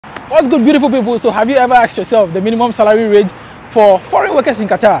What's good, beautiful people? So have you ever asked yourself the minimum salary range for foreign workers in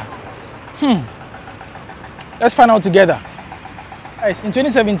Qatar? Let's find out together. Guys, in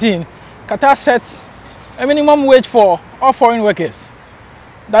 2017, Qatar set a minimum wage for all foreign workers.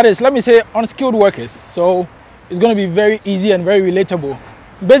 That is, let me say, unskilled workers. So it's going to be very easy and very relatable.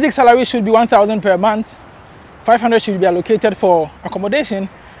 Basic salary should be 1,000 per month. 500 should be allocated for accommodation,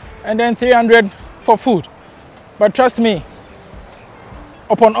 and then 300 for food. But trust me,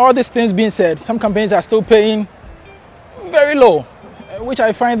 upon all these things being said, some companies are still paying very low, which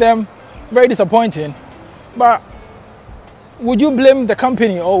I find them very disappointing. But would you blame the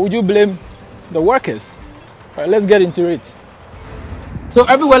company or would you blame the workers? All right, let's get into it. So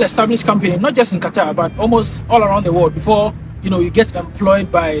every well-established company, not just in Qatar, but almost all around the world, before you get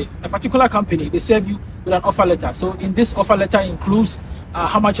employed by a particular company, they serve you with an offer letter. So in this offer letter includes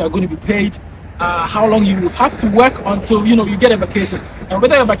how much you are going to be paid, how long you have to work until you get a vacation, and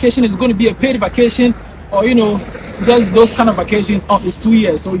whether your vacation is going to be a paid vacation or just those kind of vacations. It's 2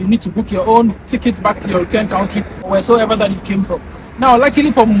 years, so you need to book your own ticket back to your return country or wheresoever that you came from. Now,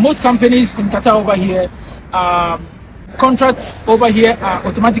 luckily for most companies in Qatar over here, contracts over here are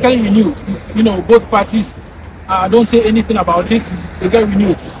automatically renewed. If both parties don't say anything about it, they get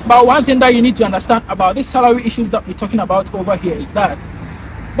renewed. But one thing that you need to understand about these salary issues that we're talking about over here is that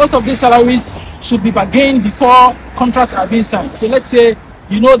most of these salaries should be bargained before contracts are being signed. So let's say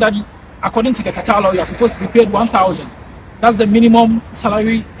that according to the Qatar law, you're supposed to be paid 1,000. That's the minimum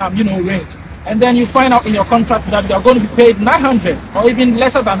salary range. And then you find out in your contract that you are going to be paid 900 or even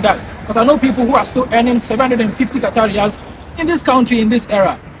lesser than that. Because I know people who are still earning 750 Qatar riyals in this country in this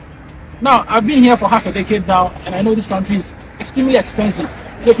era. Now, I've been here for half a decade now, and I know this country is extremely expensive.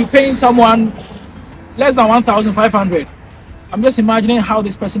 So if you're paying someone less than 1,500, I'm just imagining how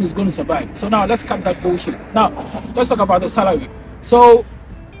this person is going to survive. So now let's cut that bullshit. Now, let's talk about the salary. So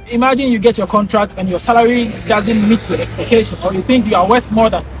imagine you get your contract and your salary doesn't meet your expectation, or you think you are worth more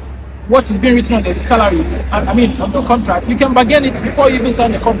than what is being written on the salary, on the contract. You can bargain it before you even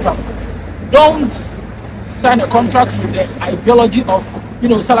sign the contract. Don't sign a contract with the ideology of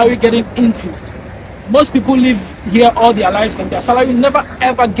salary getting increased. Most people live here all their lives and their salary never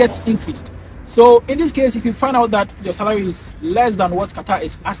ever gets increased. So in this case, if you find out that your salary is less than what Qatar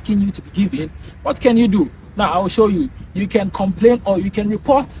is asking you to be given, what can you do? Now I will show you. You can complain or you can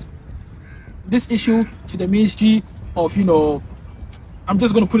report this issue to the Ministry of, I'm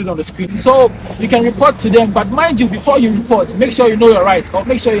just going to put it on the screen. So you can report to them, but mind you, before you report, make sure you know your rights, or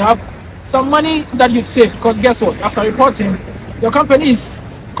make sure you have some money that you've saved, because guess what? After reporting, your company is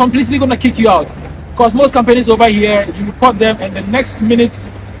completely going to kick you out. Because most companies over here, you report them and the next minute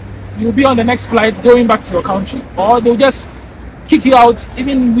you'll be on the next flight going back to your country, or they'll just kick you out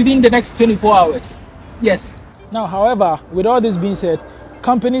even within the next 24 hours. Yes. Now, however, with all this being said,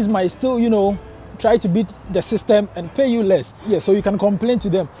 companies might still, try to beat the system and pay you less. Yeah, so you can complain to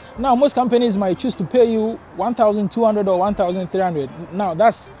them. Now, most companies might choose to pay you 1,200 or 1,300. Now,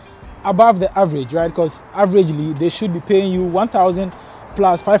 that's above the average, right? Because averagely, they should be paying you 1,000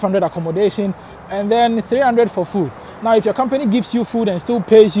 plus 500 accommodation and then 300 for food. Now, if your company gives you food and still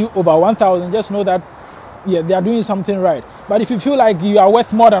pays you over 1,000, just know that, yeah, they are doing something right. But if you feel like you are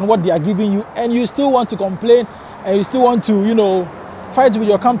worth more than what they are giving you and you still want to complain and you still want to, fight with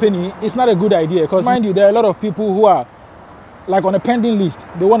your company, it's not a good idea. Because mind you, there are a lot of people who are like on a pending list.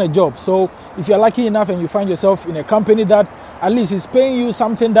 They want a job. So if you're lucky enough and you find yourself in a company that at least is paying you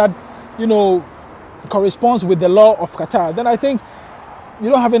something that, corresponds with the law of Qatar, then I think you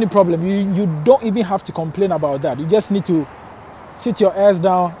don't have any problem. You don't even have to complain about that. You just need to sit your ass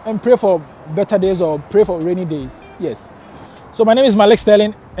down and pray for better days or pray for rainy days. Yes. So my name is Maleek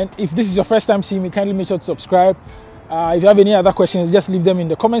Sterling, and if this is your first time seeing me, kindly make sure to subscribe. If you have any other questions, just leave them in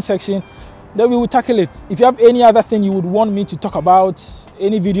the comment section. Then we will tackle it. If you have any other thing you would want me to talk about,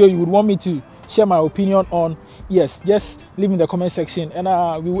 any video you would want me to share my opinion on, yes, just leave in the comment section and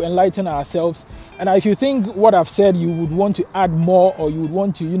we will enlighten ourselves. And if you think what I've said you would want to add more, or you would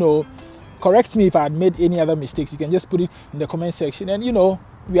want to, correct me if I had made any other mistakes, you can just put it in the comment section. And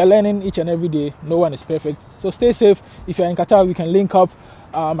we are learning each and every day. No one is perfect. So stay safe. If you're in Qatar, we can link up.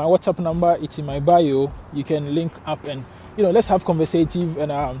 My WhatsApp number, it's in my bio. You can link up and let's have conversative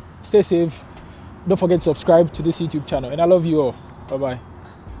and stay safe. Don't forget to subscribe to this YouTube channel, and I love you all. Bye bye.